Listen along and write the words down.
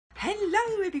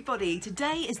Hello everybody,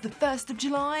 today is the 1st of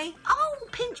July. Oh,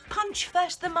 pinch punch,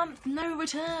 first of the month, no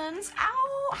returns.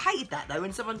 Ow, I hated that though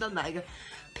when someone done that. I go,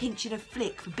 pinching a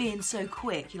flick for being so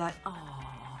quick. You're like,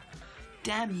 oh,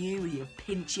 damn you, you're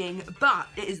pinching. But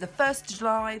it is the 1st of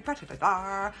July,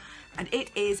 and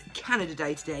it is Canada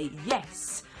Day today,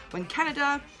 yes. When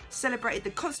Canada celebrated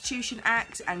the Constitution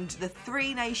Act and the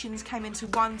 3 nations came into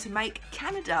one to make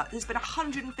Canada. There's been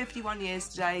 151 years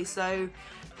today, so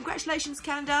congratulations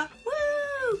Canada.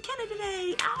 Woo! Canada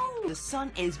Day! Ow! The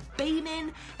sun is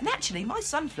beaming, and actually my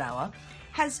sunflower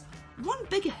has one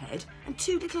bigger head and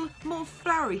 2 little more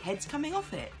flowery heads coming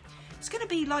off it. It's going to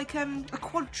be like a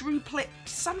quadruplet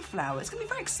sunflower. It's going to be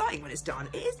very exciting when it's done.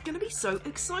 It is going to be so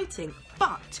exciting.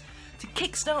 But to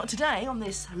kickstart today on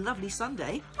this lovely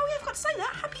Sunday, oh yeah, I've got to say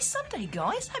that, happy Sunday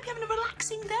guys, hope you're having a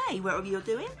relaxing day wherever you're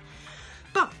doing.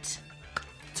 But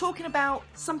talking about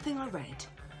something I read,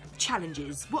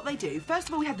 challenges, what they do. First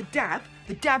of all, we had the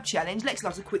dab challenge. Lex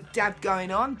loves a quick dab going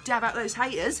on, dab out those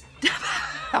haters.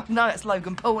 Oh, no, that's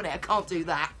Logan Paul in it, I can't do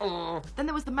that. Oh. Then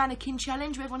there was the mannequin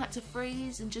challenge where everyone had to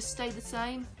freeze and just stay the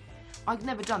same. I've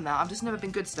never done that, I've just never been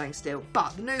good staying still.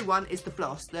 But the new one is the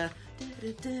floss,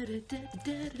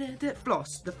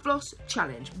 the floss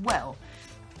challenge. Well,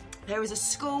 there is a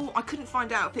school, I couldn't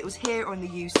find out if it was here or in the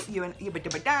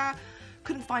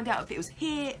couldn't find out if it was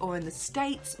here or in the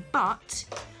States, but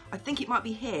I think it might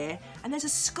be here. And there's a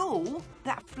school,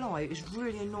 that fly is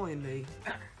really annoying me.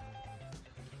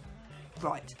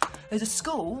 Right, there's a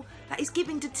school that is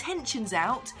giving detentions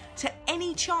out to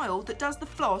any child that does the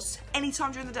floss any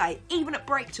time during the day, even at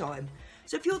break time.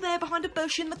 So if you're there behind a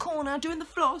bush in the corner doing the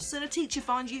floss and a teacher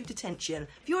finds you, detention.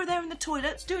 If you're there in the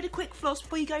toilets doing a quick floss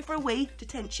before you go for a wee,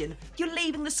 detention. If you're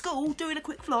leaving the school doing a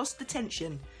quick floss,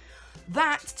 detention.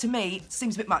 That, to me,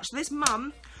 seems a bit much. This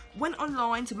mum went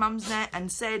online to Mumsnet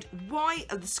and said, why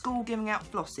are the school giving out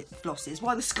flosses?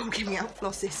 Why are the school giving out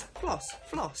flosses? Floss.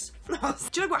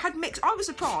 Do you know what? I had mixed. I was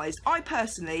surprised. I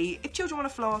personally, if children want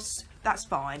to floss, that's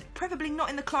fine. Preferably not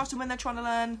in the classroom when they're trying to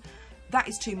learn. That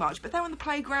is too much. But they're on the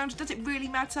playground. Does it really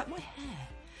matter? My hair.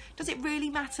 Does it really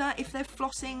matter if they're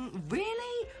flossing?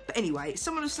 Really? But anyway,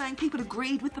 someone was saying people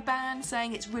agreed with the ban,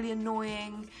 saying it's really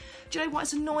annoying. Do you know why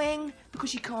it's annoying?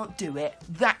 Because you can't do it.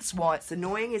 That's why it's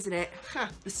annoying, isn't it?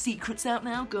 The secret's out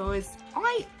now, guys.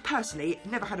 I personally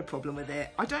never had a problem with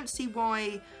it. I don't see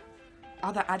why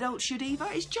other adults should either.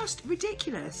 It's just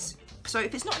ridiculous. So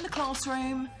if it's not in the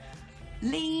classroom,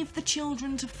 leave the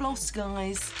children to floss,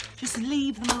 guys. Just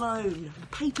leave them alone. The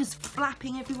paper's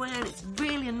flapping everywhere and it's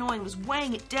really annoying. I was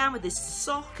weighing it down with this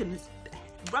sock and this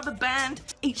rubber band.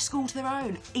 Each school to their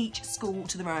own. Each school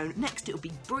to their own. Next it'll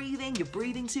be breathing. You're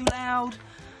breathing too loud.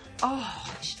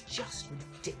 Oh, it's just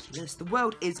ridiculous. The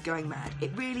world is going mad.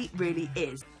 It really, really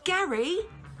is. Gary,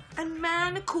 a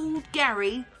man called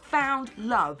Gary, found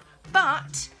love.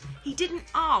 But he didn't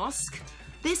ask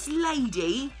this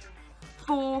lady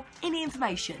for any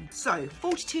information. So,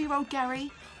 42-year-old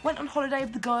Gary went on holiday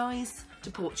with the guys to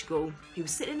Portugal. He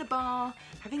was sitting in a bar,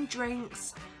 having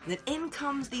drinks, and then in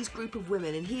comes these group of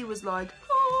women, and he was like,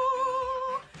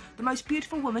 oh, the most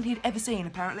beautiful woman he'd ever seen,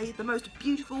 apparently. The most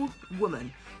beautiful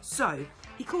woman. So,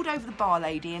 he called over the bar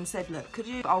lady and said, look, could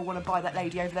you, I want to buy that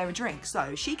lady over there a drink.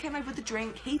 So, she came over with the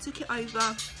drink, he took it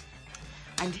over,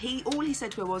 and all he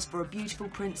said to her was, for a beautiful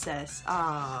princess.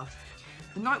 Ah.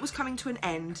 The night was coming to an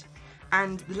end,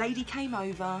 and the lady came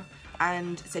over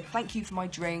and said thank you for my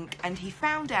drink, and he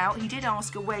found out, he did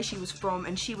ask her where she was from,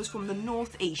 and she was from the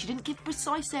northeast. She didn't give a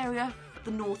precise area, but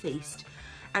the northeast.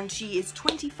 And she is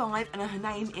 25 and her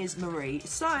name is Marie.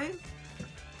 So,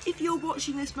 if you're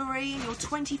watching this, Marie, and you're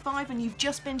 25 and you've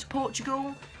just been to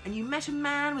Portugal and you met a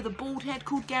man with a bald head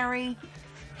called Gary,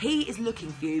 he is looking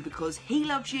for you because he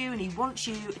loves you and he wants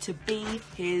you to be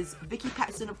his Vicky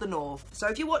Pattison of the North. So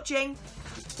if you're watching,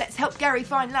 let's help Gary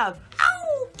find love.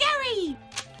 Oh, Gary!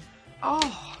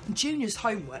 Oh, Junior's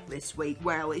homework this week,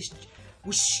 well, it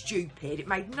was stupid. It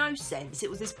made no sense. It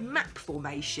was this map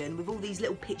formation with all these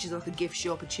little pictures of like a gift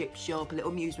shop, a chip shop, a little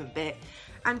amusement bit.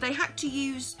 And they had to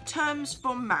use terms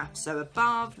from maths. So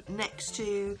above, next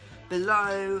to,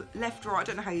 below, left, right. I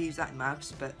don't know how you use that in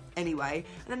maths, but anyway.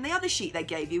 And then the other sheet they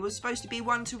gave you was supposed to be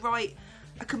one to write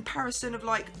a comparison of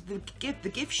like the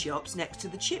gift shops next to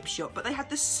the chip shop. But they had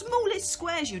the smallest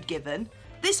squares you'd given.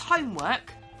 This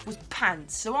homework was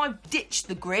pants. So I ditched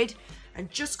the grid and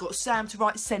just got Sam to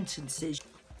write sentences.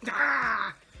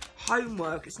 Ah!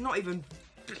 Homework. It's not even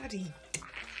bloody...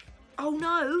 Oh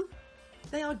no!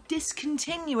 They are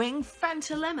discontinuing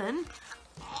Fanta Lemon.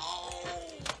 Oh,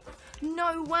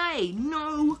 No way,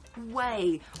 no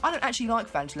way. I don't actually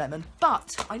like Fanta Lemon,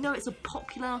 but I know it's a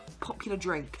popular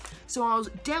drink. So I was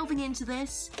delving into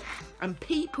this, and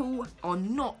people are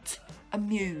not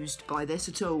amused by this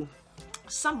at all.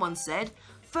 Someone said,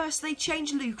 first they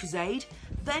changed Lucozade,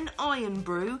 then Iron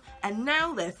Brew, and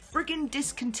now they're friggin'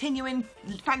 discontinuing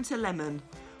Fanta Lemon.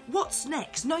 What's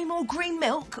next? No more green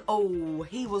milk? Oh,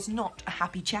 he was not a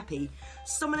happy chappy.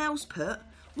 Someone else put,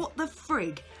 what the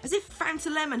frig? As if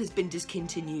Fanta Lemon has been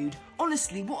discontinued.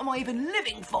 Honestly, what am I even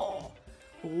living for?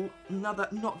 Oh, another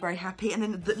not very happy. And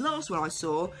then the last one I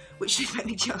saw, which just made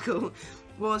me chuckle,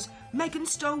 was Megan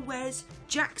stole Wes,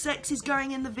 Jack's ex is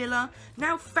going in the villa,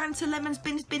 now Fanta Lemon's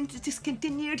been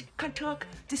discontinued. Can't talk,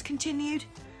 discontinued.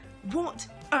 What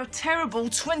a terrible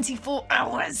 24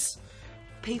 hours.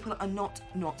 People are not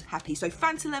happy. So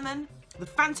Fanta Lemon, the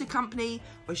Fanta company,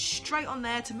 was straight on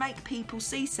there to make people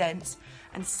see sense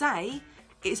and say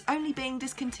it's only being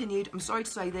discontinued, I'm sorry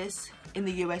to say this, in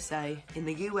the USA, in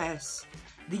the US.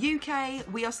 The UK,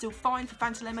 we are still fine for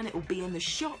Fanta Lemon. It will be in the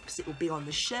shops, it will be on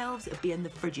the shelves, it will be in the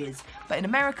fridges. But in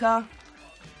America,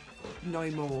 no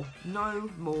more. No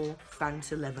more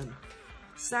Fanta Lemon.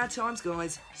 Sad times,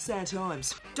 guys. Sad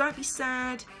times. Don't be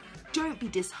sad. Don't be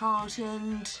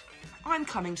disheartened. I'm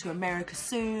coming to America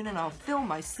soon and I'll fill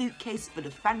my suitcase full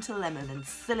of Fanta Lemon and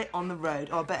sell it on the road.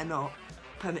 Oh, I better not.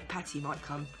 Permit Patty might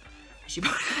come. Do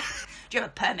you have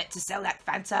a permit to sell that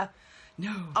Fanta?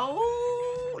 No.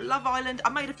 Oh, Love Island. I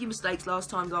made a few mistakes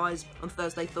last time, guys, on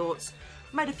Thursday Thoughts.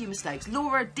 Made a few mistakes.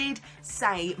 Laura did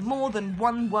say more than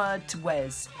one word to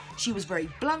Wes. She was very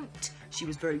blunt. She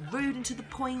was very rude and to the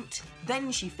point.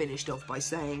 Then she finished off by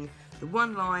saying the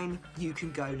one line, you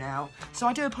can go now. So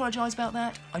I do apologise about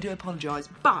that. I do apologise.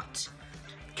 But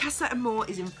Casa Amor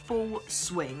is in full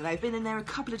swing. They've been in there a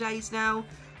couple of days now.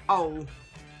 Oh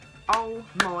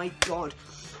my God.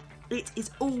 It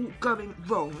is all going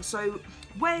wrong. So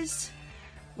Wes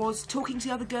was talking to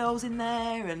the other girls in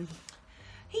there and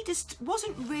he just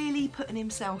wasn't really putting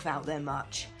himself out there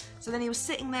much. So then he was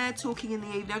sitting there talking in the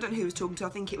evening. I don't know who he was talking to. I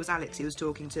think it was Alex he was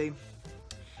talking to.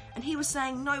 And he was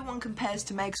saying no one compares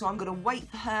to Meg, so I'm going to wait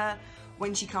for her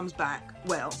when she comes back.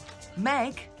 Well,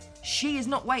 Meg, she is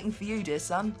not waiting for you, dear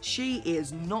son. She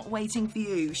is not waiting for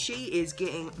you. She is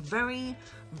getting very,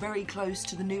 very close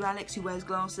to the new Alex who wears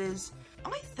glasses.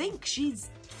 I think she's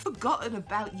forgotten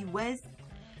about you, Wes.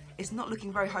 It's not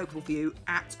looking very hopeful for you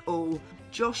at all.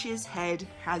 Josh's head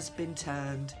has been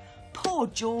turned. Poor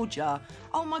Georgia.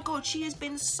 Oh my God, she has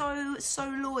been so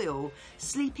loyal.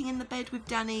 Sleeping in the bed with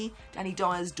Danny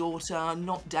Dyer's daughter,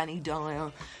 not Danny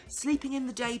Dyer. Sleeping in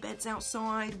the day beds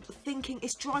outside, thinking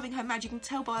it's driving her mad. You can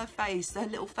tell by her face, her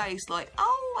little face, like,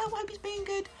 oh, I hope he's being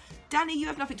good. Danny, you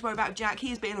have nothing to worry about Jack. He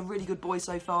has been a really good boy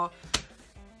so far.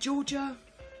 Georgia,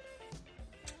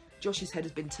 Josh's head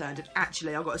has been turned. And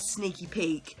actually, I got a sneaky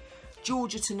peek.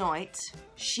 Georgia tonight,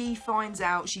 she finds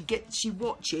out, she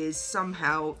watches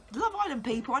somehow Love Island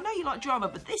people. I know you like drama,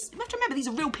 but this, you have to remember, these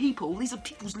are real people. These are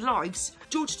people's lives.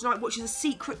 Georgia tonight watches a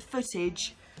secret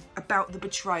footage about the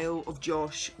betrayal of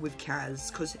Josh with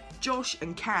Kaz, because Josh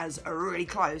and Kaz are really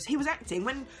close. He was acting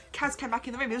when Kaz came back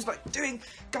in the room. He was like going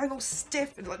all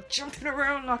stiff and like jumping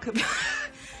around like a.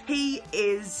 He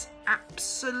is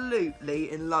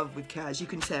absolutely in love with Kaz. You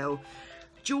can tell.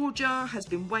 Georgia has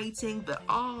been waiting, but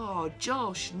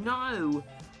Josh, no.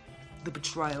 The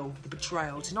betrayal.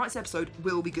 Tonight's episode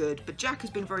will be good, but Jack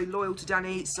has been very loyal to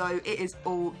Danny, so it is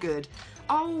all good.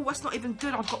 Oh, that's not even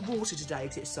good. I've got water today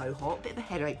because it's so hot. Bit of a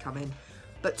headache coming.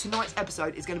 But tonight's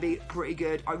episode is going to be pretty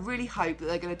good. I really hope that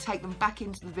they're going to take them back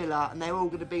into the villa and they're all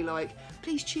going to be like,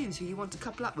 please choose who you want to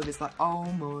couple up with. It's like, oh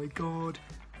my God.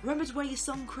 Remember to wear your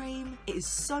sun cream. It is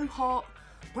so hot.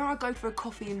 Where I go for a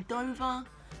coffee in Dover,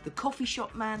 the coffee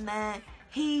shop man there,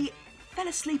 he fell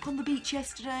asleep on the beach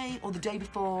yesterday or the day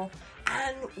before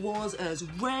and was as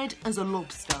red as a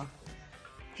lobster.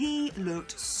 He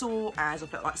looked sore as, I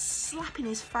felt like slapping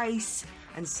his face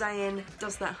and saying,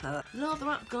 does that hurt? Lather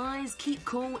up, guys, keep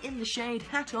cool, in the shade,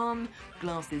 hat on,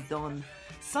 glasses on.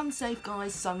 Sun safe,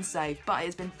 guys, sun safe. But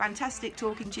it's been fantastic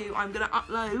talking to you. I'm going to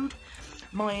upload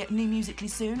my new Musical.ly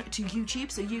soon to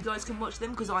YouTube so you guys can watch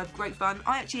them because I have great fun.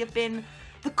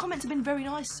 The comments have been very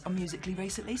nice on Musical.ly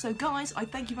recently, so guys, I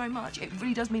thank you very much. It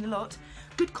really does mean a lot.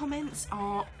 Good comments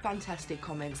are fantastic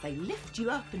comments. They lift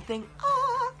you up and think,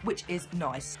 which is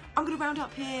nice. I'm going to round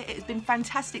up here. It has been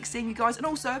fantastic seeing you guys, and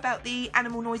also about the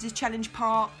Animal Noises Challenge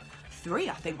Part 3,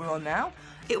 I think we're on now.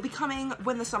 It'll be coming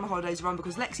when the summer holidays run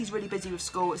because Lexi's really busy with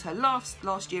school. It's her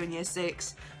last year in year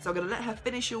 6, so I'm going to let her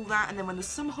finish all that, and then when the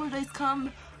summer holidays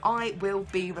come, I will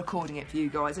be recording it for you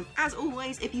guys. And as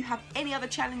always, if you have any other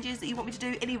challenges that you want me to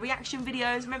do, any reaction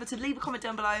videos, remember to leave a comment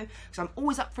down below because I'm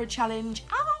always up for a challenge.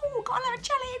 Oh, gotta have a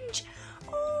challenge.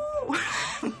 Oh.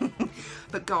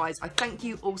 But guys, I thank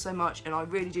you all so much, and I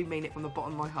really do mean it from the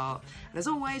bottom of my heart. And as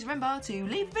always, remember to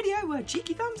leave the video a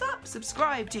cheeky thumbs up,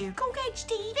 subscribe to Kool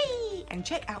TV, and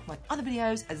check out my other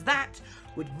videos, as that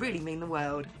would really mean the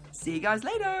world. See you guys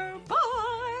later. Bye.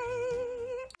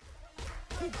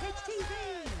 Kedge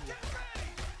TV.